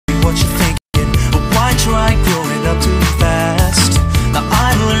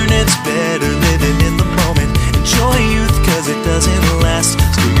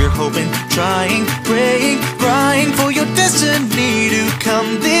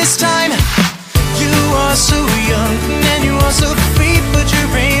are so young and you are so free, but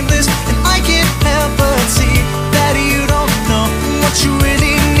you're aimless, and I can't help but see that you don't know what you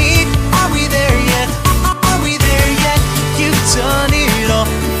really need. Are we there yet? Are we there yet? You've done it all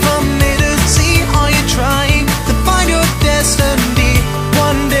from A to Z. Are you trying to find your destiny?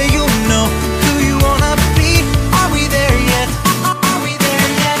 One day you'll know who you wanna be. Are we there yet? Are we there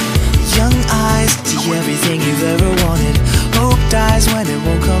yet? Young eyes see everything you've ever wanted. Hope dies when it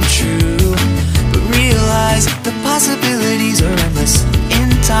won't come true, but realize the possibilities are endless. In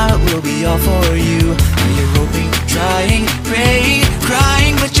time it will be all for you. Now you're hoping, trying, praying,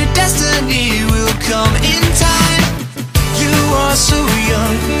 crying, but your destiny will come in time. You are so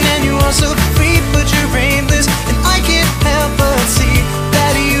young and you are so free, but you're aimless, and I can't help but see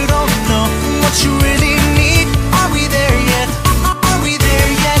that you don't know what you really need. Are we there yet? Are we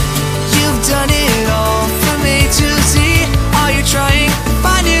there yet? You've done it all from A to Z. Are you trying to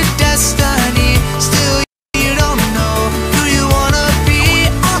find your destiny? Still you don't know who you wanna be.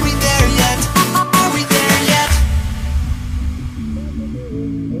 Are we there yet? Are we there yet?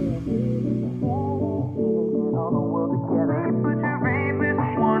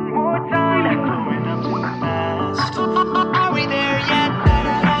 One more time, going up too fast. Are we there yet?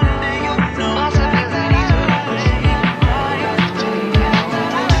 One day you'll know. Possibilities are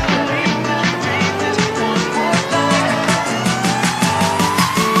one more time.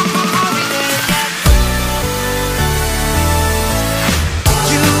 Are we there yet?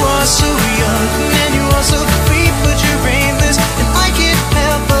 You are so young and you are so free, but you're aimless, and I can't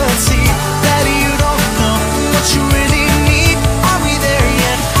help but see that you don't know what you really need. Are we there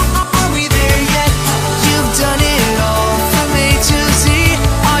yet? Are we there yet? You've done it all from A to Z.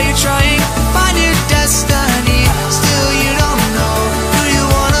 Are you trying to find your destiny? Still you don't know who you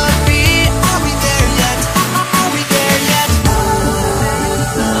wanna be. Are we there yet? Are we there yet?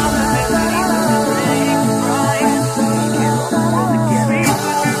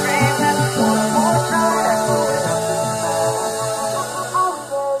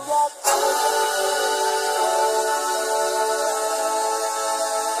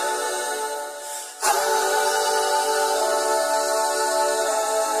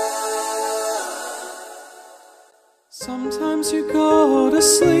 Sometimes you go to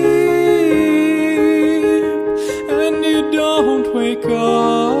sleep and you don't wake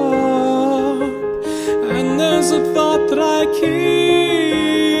up, and there's a thought that I keep.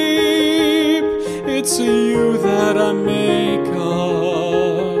 It's you that I make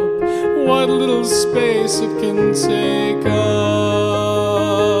up, what little space it can take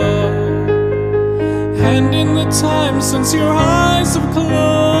up. And in the time since your eyes have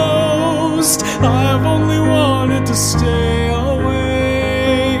closed, I've only wanted to stay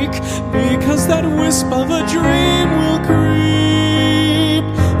awake, because that wisp of a dream will creep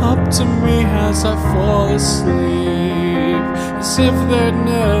up to me as I fall asleep, as if there'd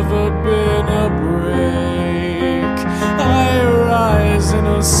never been a break. I rise in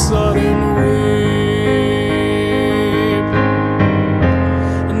a sudden weep,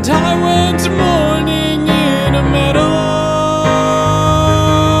 and I went mourning in a meadow.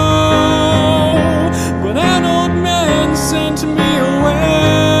 Sent me away.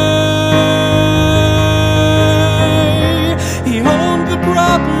 He owned the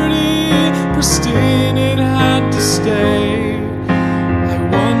property, pristine, it had to stay. I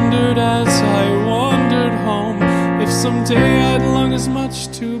wondered as I wandered home if someday I'd long as much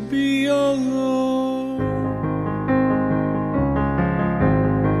to be alone.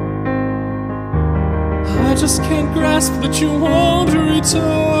 I just can't grasp that you won't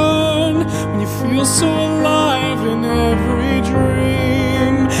return, when you feel so alive in every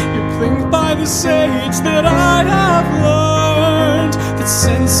dream. You cling by the sage that I have learned, that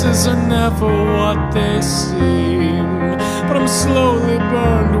senses are never what they seem. But I'm slowly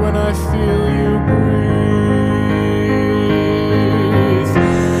burned when I feel you breathe.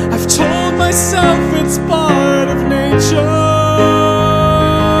 I've told myself it's part of nature,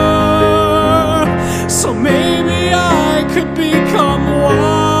 so maybe I could become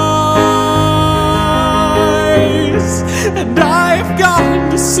wise. And I've gone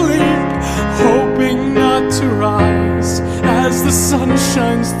to sleep, hoping not to rise. As the sun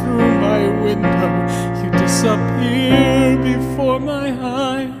shines through my window, you disappear before my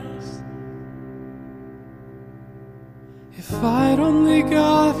eyes. If I'd only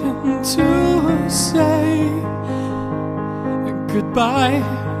gotten to say goodbye,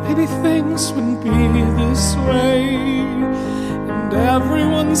 maybe things wouldn't be this way. And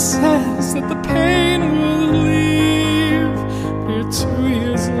everyone says that the pain will leave, but here 2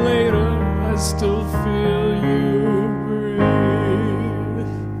 years later I still feel you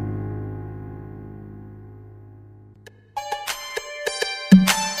breathe.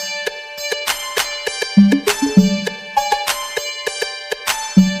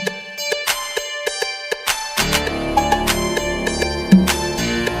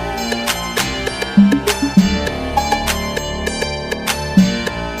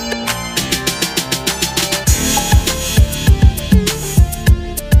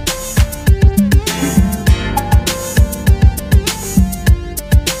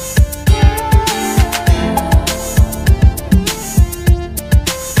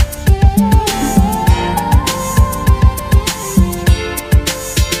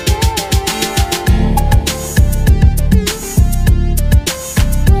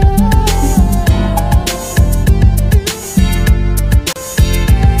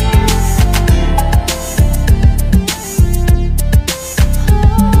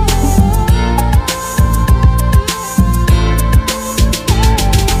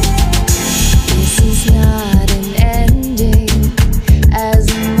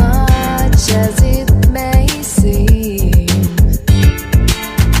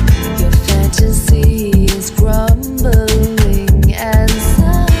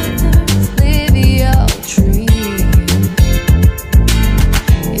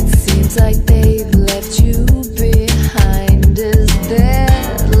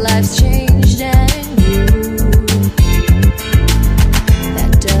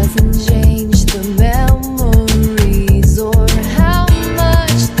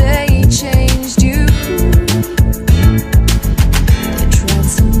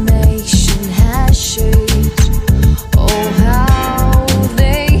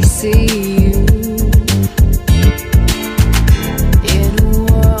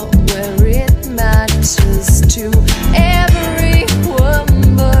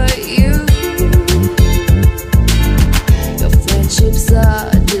 waves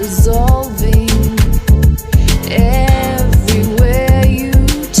are dissolving everywhere you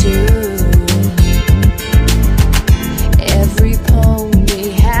turn. Every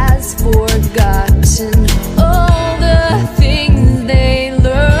pony has forgotten all the things they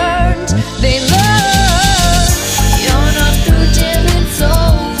learned. They learned you're not through till it's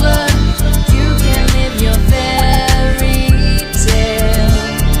over. You can live your fairy tale.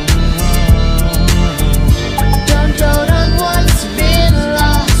 Don't dote on what's been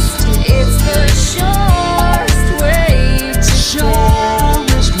lost. It's the surest way to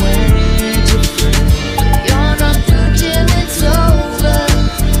fail. You're not through till it's over.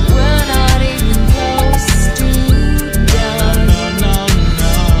 We're not even close to done.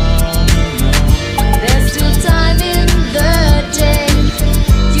 There's still time in the day.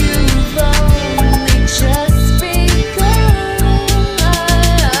 You've only just begun.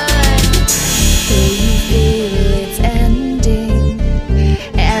 Though you feel it's ending,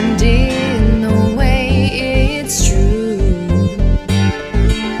 and in a way it's true.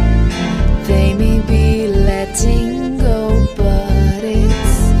 They may be letting go, but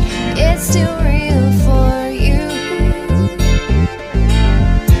it's still real for you.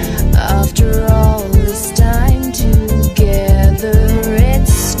 After all this time together,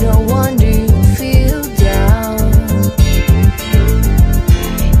 it's no wonder you feel down.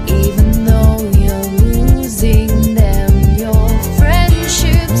 Even though you're losing them, your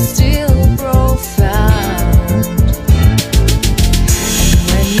friendship's still profound. And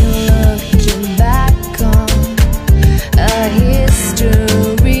when you're looking back on a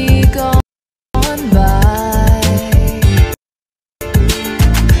history gone by,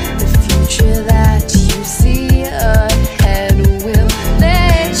 the future that you see ahead will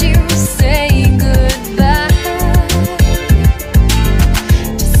let you say goodbye.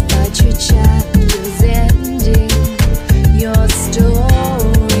 Despite your chapters ending, your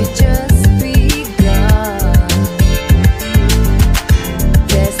story just begun.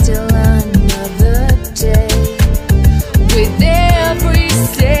 There's still another day with every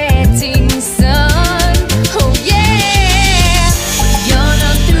setting sun. Oh yeah, you're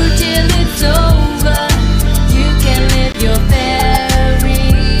not through till it's over. You can live your fairy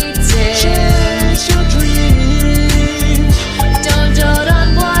tale. Chase your dreams. Don't dote on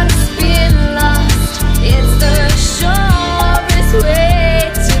what's been lost. It's the surest way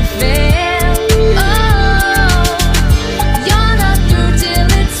to fail. Oh, you're not through till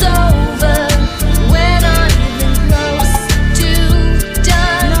it's over. We're not even close to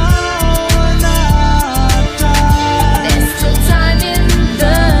done. There's still time in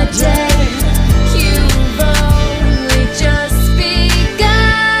the day. You've only just begun.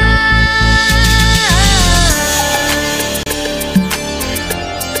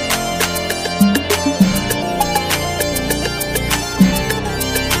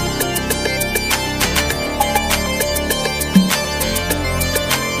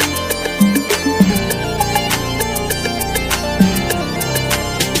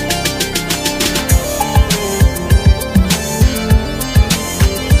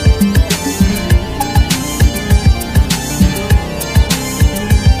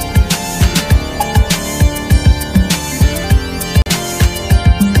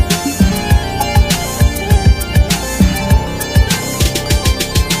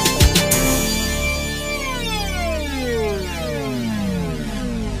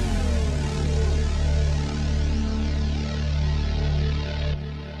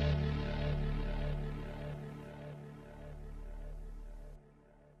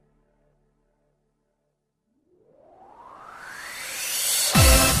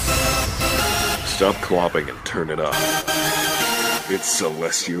 Stop clopping and turn it up. It's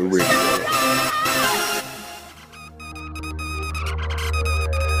Celestial Radio.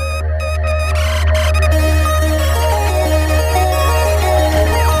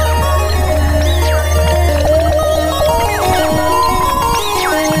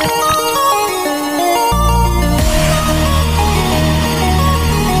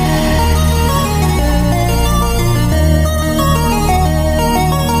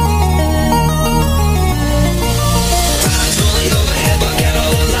 Rolling overhead, bucket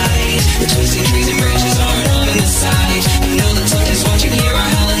all the light. The twisting trees and branches aren't on in the sight. You know the sun is watching, hear our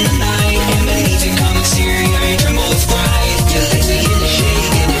howl in the night. And beneath your calm exterior, you tremble with pride. Your legs begin to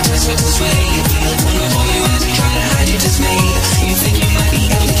shake and your toes start to sway. You feel the fun of all you as you try to hide your dismay. You think you might be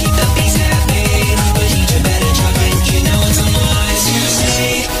able to keep the beast at bay, but you do better drop it. You know it's unwise to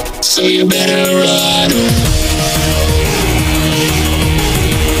say, so you better run.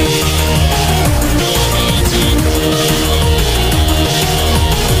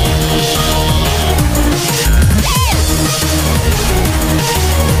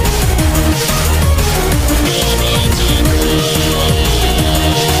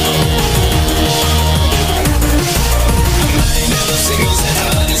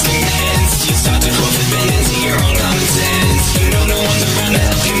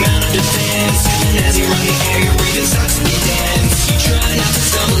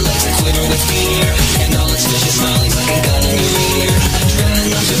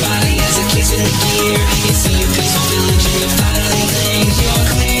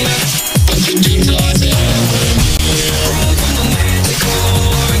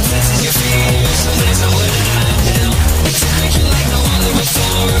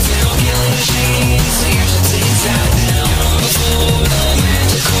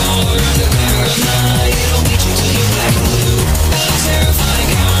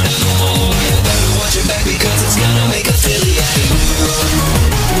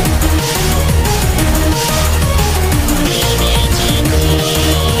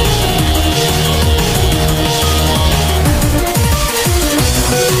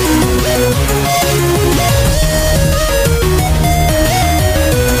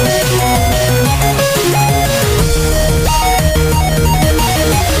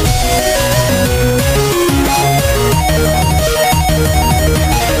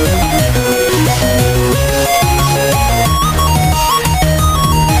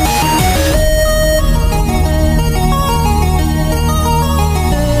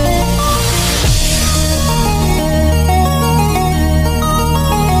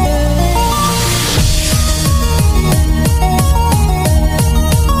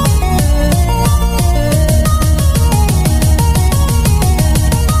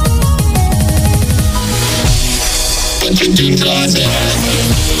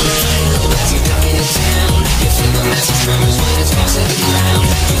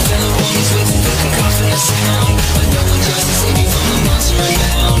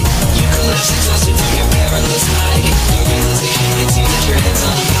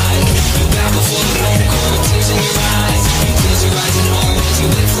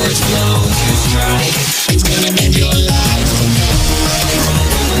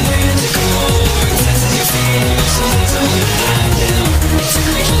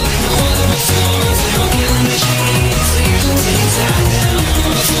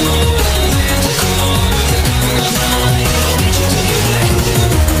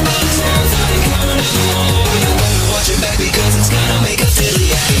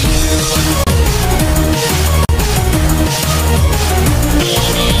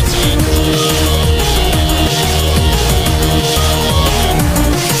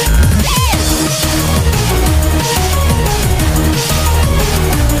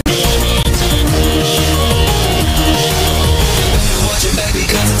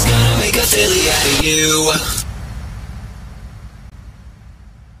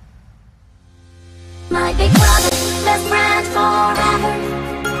 My big brother, best friend forever.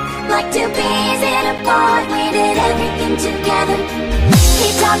 Like two peas in a pod, we did everything together. He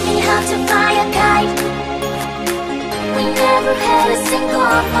taught me how to fly a kite. We never had a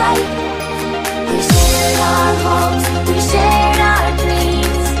single fight. We shared our hopes, we shared our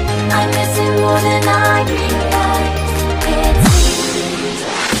dreams. I miss him more than I realize. It seems.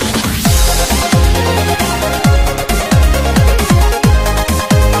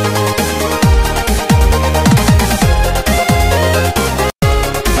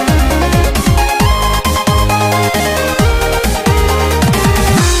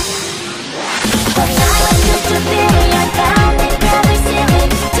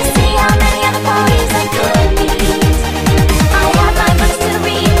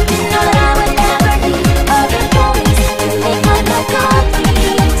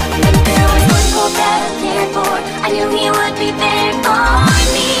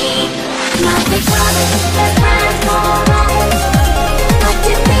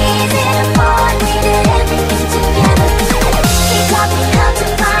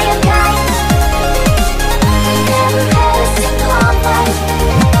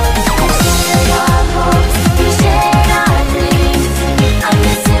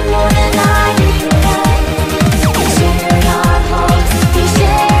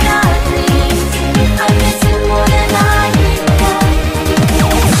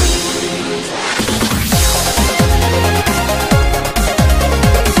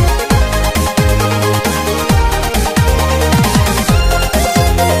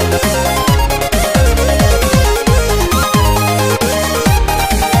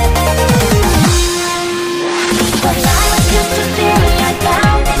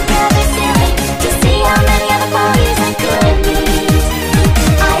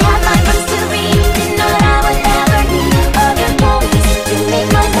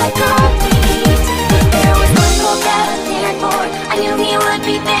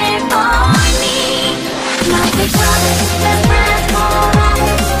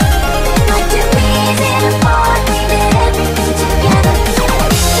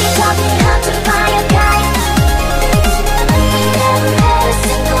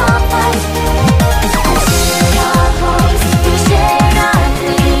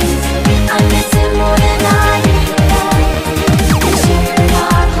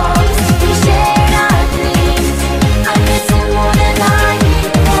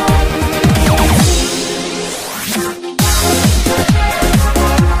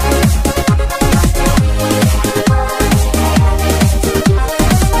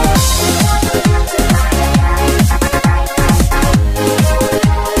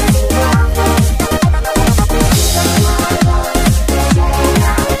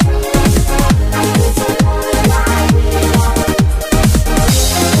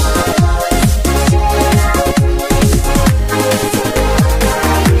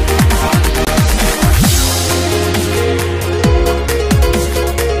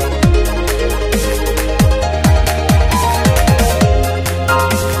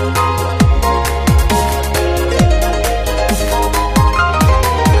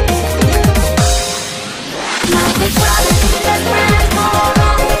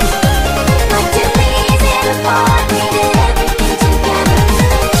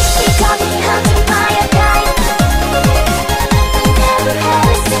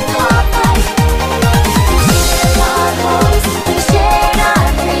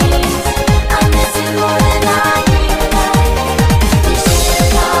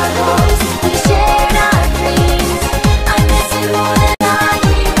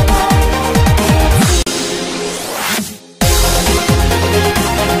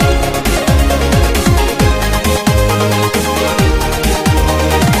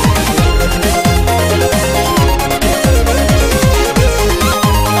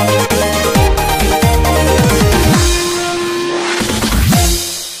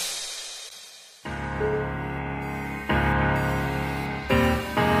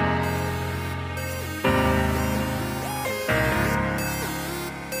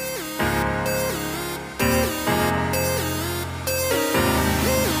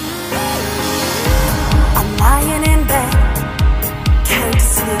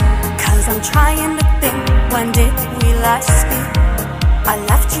 me, 'cause I'm trying to think, when did we last speak? I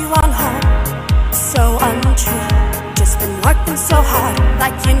left you on hold, so untrue. Just been working so hard,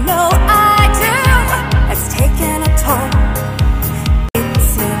 like you know I do. It's taken a toll, it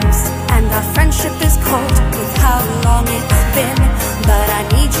seems, and our friendship is cold with how long it's been. But I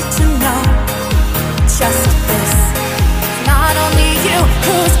need you to know just this: not only you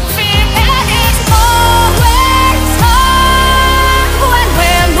who's feeling it, always on when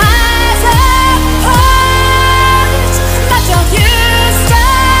we're miles apart. But don't you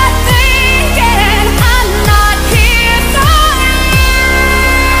start thinking I'm not here for you.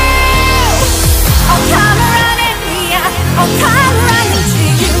 I'll come running, yeah, I'll come running to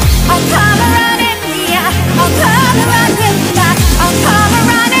you. I'll come running, yeah, I'll come running back. I'll come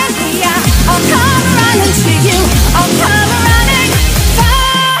running, yeah, I'll come running to you. I'll come running.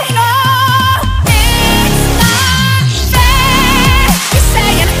 Fine, oh, it's not fair. You're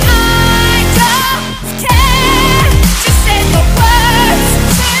saying I don't care. Just say the words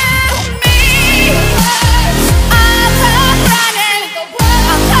to me. I'll come running.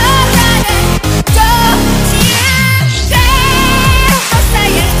 I'll come running. Don't you dare. I'm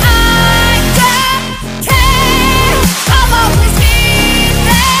saying I don't care. I'll always be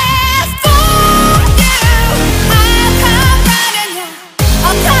there for you. I'll come running.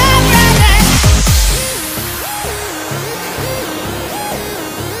 I'll come running.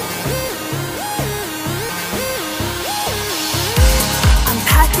 I'm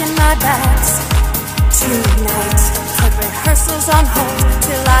packing my bags tonight. Put rehearsals on hold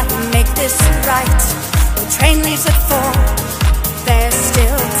till I make this right. The train leaves at 4. There's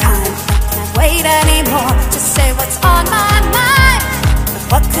still time. I can't wait anymore to say what's on my mind. But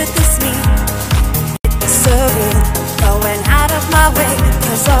what could this mean? It's surreal, going out of my way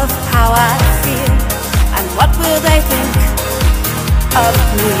because of how I feel. And what will they think of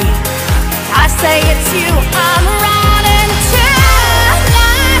me? I say it's you I'm running to.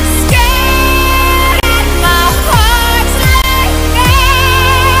 Not scared and my heart's like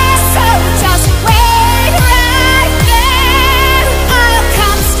there. So just wait right there. I'll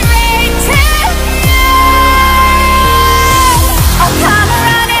come straight to you. I'll come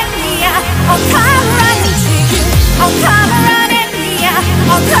running, yeah, I'll come running to you. I'll come running, yeah,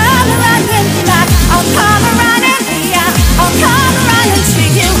 I'll come running back. I'll come running, yeah, I'll come running to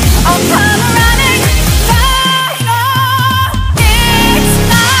you. I'll come running. Fine, oh, it's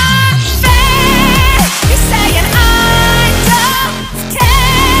not fair. You're saying I don't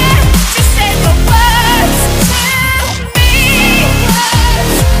care. Just say the words to me.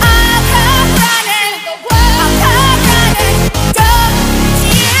 I'll come running. I'll come running. Don't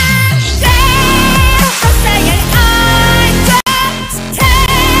you dare. I'm saying I don't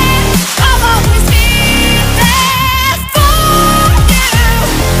care. I'll always be there for you.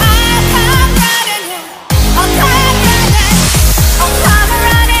 I'll come running. I'll come running. I'll come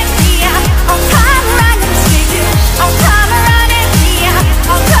running, yeah. I'll come running to you. I'll come running, yeah.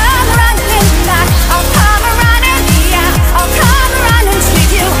 I'll come running back. I'll come running, yeah. I'll come running to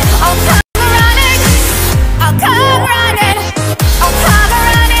you. I'll come running. I'll come running. I'll come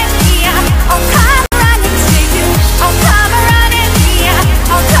running, yeah. I'll come running to you. I'll come running, yeah.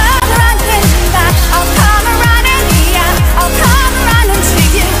 I'll come running back. I'll come running, yeah. I'll come running to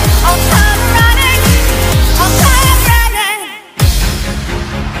you. I'll come running. I'll come running.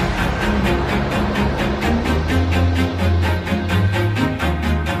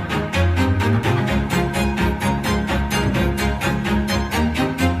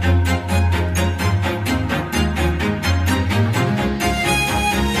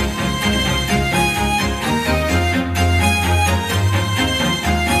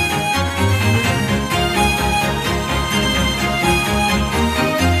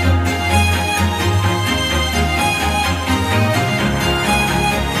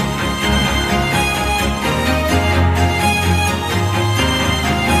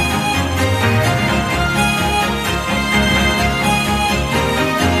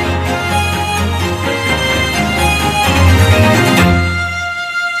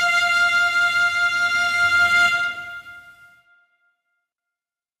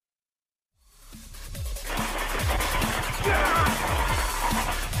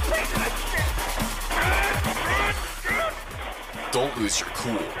 Don't lose your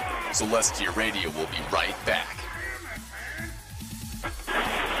cool. Celestia Radio will be right back.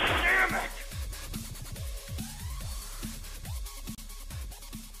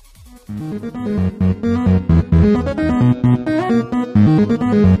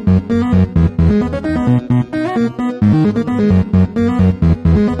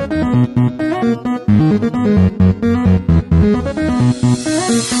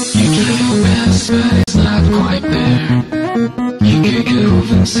 You try your best, but it's not quite there. You kick it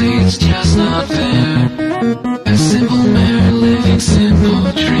off and say it's just not fair. A simple man living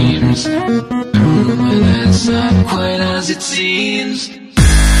simple dreams. A room where that's not quite as it seems.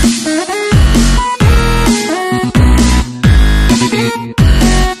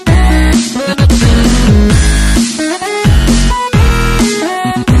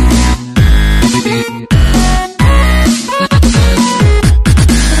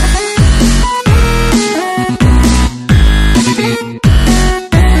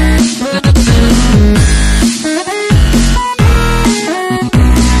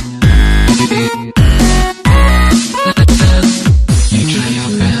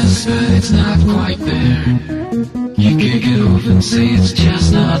 Say it's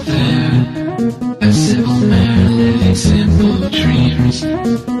just not there. A simple man living simple dreams. A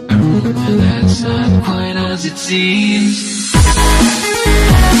room where that's not quite as it seems.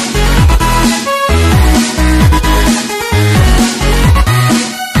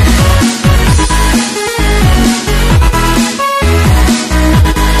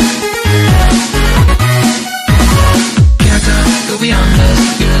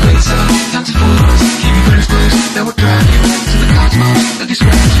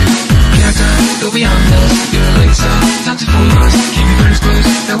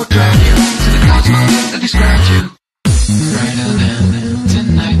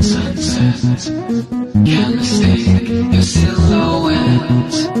 Can't mistake your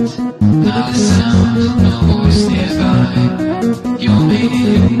silhouette. Not a sound, no voice nearby. You're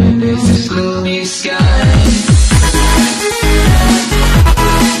making this gloomy sky.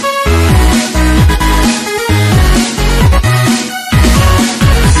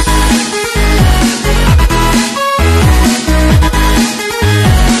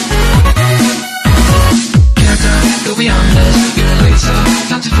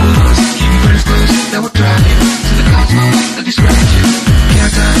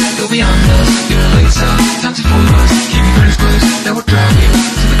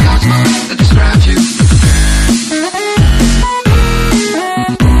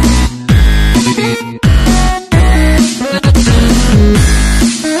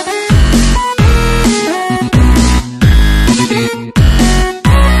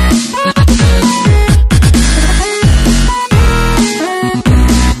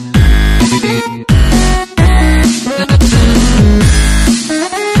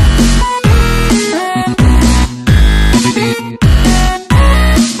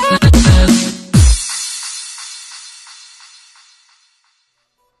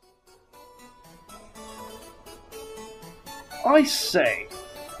 I say,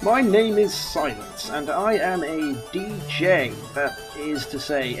 my name is Silence, and I am a DJ, that is to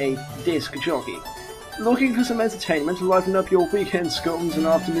say, a disc jockey. Looking for some entertainment to liven up your weekend scones and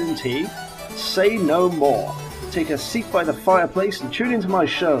afternoon tea? Say no more. Take a seat by the fireplace and tune into my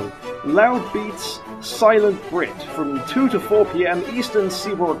show, Loud Beats Silent Brit, from 2 to 4 p.m. Eastern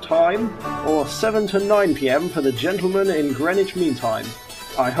Seaboard Time, or 7 to 9 p.m. for the gentlemen in Greenwich Mean Time.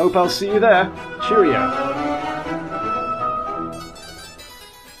 I hope I'll see you there. Cheerio.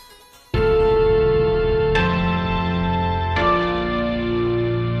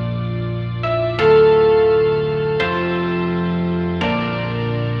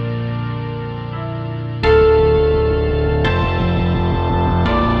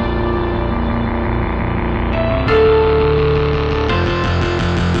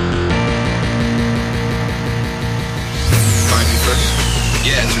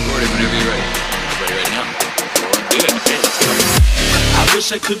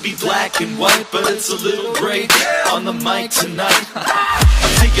 I could be black and white, but it's a little gray on the mic tonight.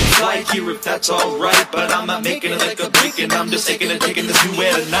 I'm taking flight here if that's alright, but I'm not making it like a bacon. I'm just taking this new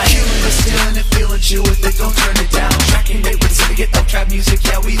way tonight. Feeling the stealing and feeling chill with it, don't turn it down. Tracking it with syndicate, no trap music,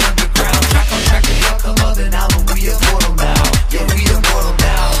 yeah, we underground. Track on track, the outcome of an album, we immortal now. Yeah, we immortal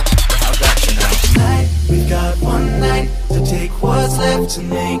now. I've got you now. Tonight, we've got one night to take what's left to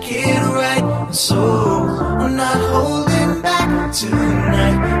make it right. And so, we're not holding back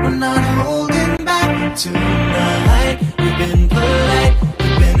tonight. We're not holding back tonight. We've been polite,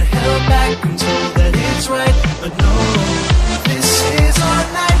 we've been held back and told that it's right. But no, this is our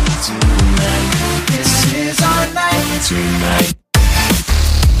night tonight. This is our night tonight.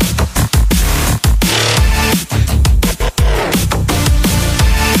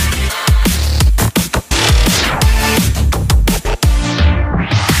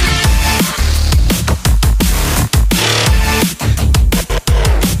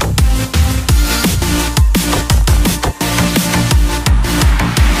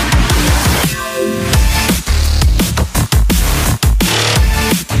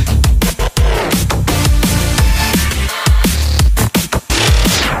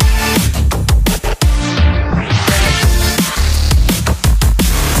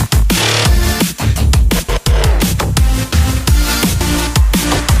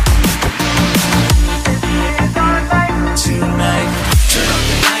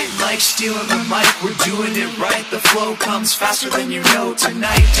 we're doing it right. The flow comes faster than you know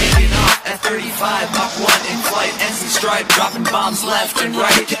tonight. Taking off at 35, Mach 1 in flight. Ends in stride, dropping bombs left and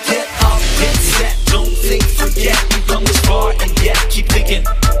right. Get up, get set, don't think, forget. We've come this far and yet keep thinking.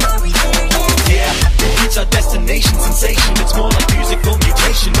 Yeah, it's our destination, sensation. It's more like musical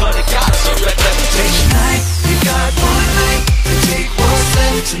mutation, but it got us a reputation. Tonight, we got one night to take what's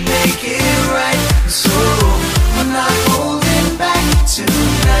left to make it right. So, we're not holding back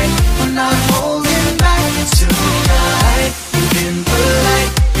tonight. We're not holding back tonight. We've been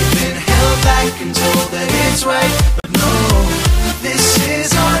polite, we've been held back and told that it's right. But no, this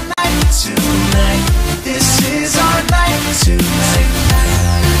is our night tonight. This is our night tonight.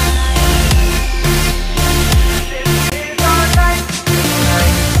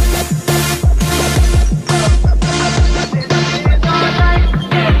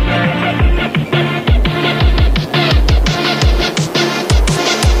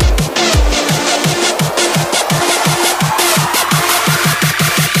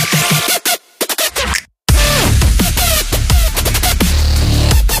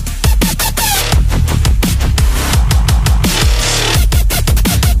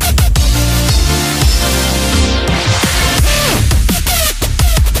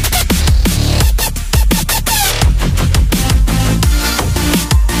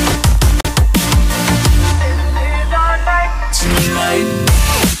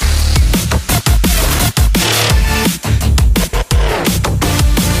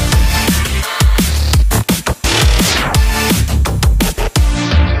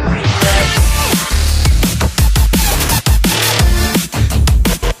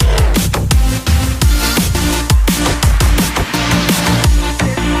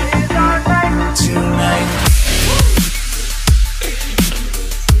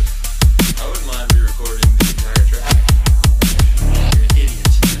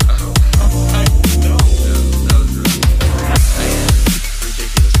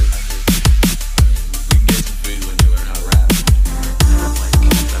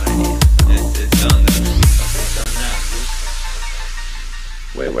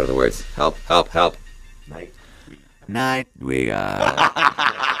 What are the words? Help, help, help. Night we got.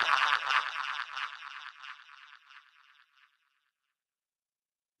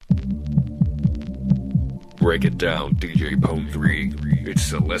 Break it down, DJ Pone 3.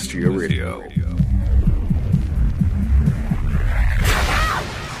 It's Celestia Radio.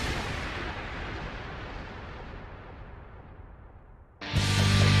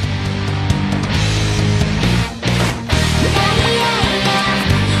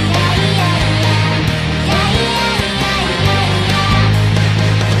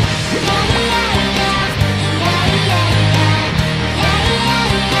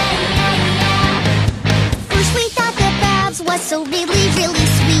 So really, really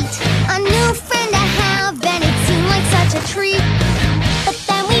sweet. A new friend to have, and it seemed like such a treat. But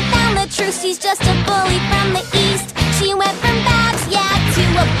then we found the truth, she's just a bully from the east. She went from Babs, yeah, to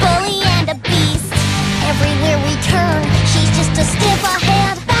a bully and a beast. Everywhere we turn, she's just a stiff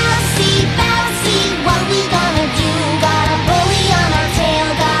ahead. Bouncy, bouncy, what we gonna do? Got a bully on our tail,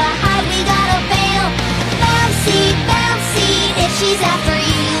 gotta hide, we gotta bail. Bouncy, bouncy, if she's after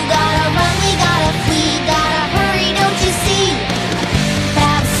you, gotta run, we gotta flee, gotta hurry, don't you see?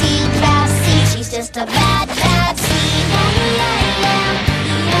 Just a bad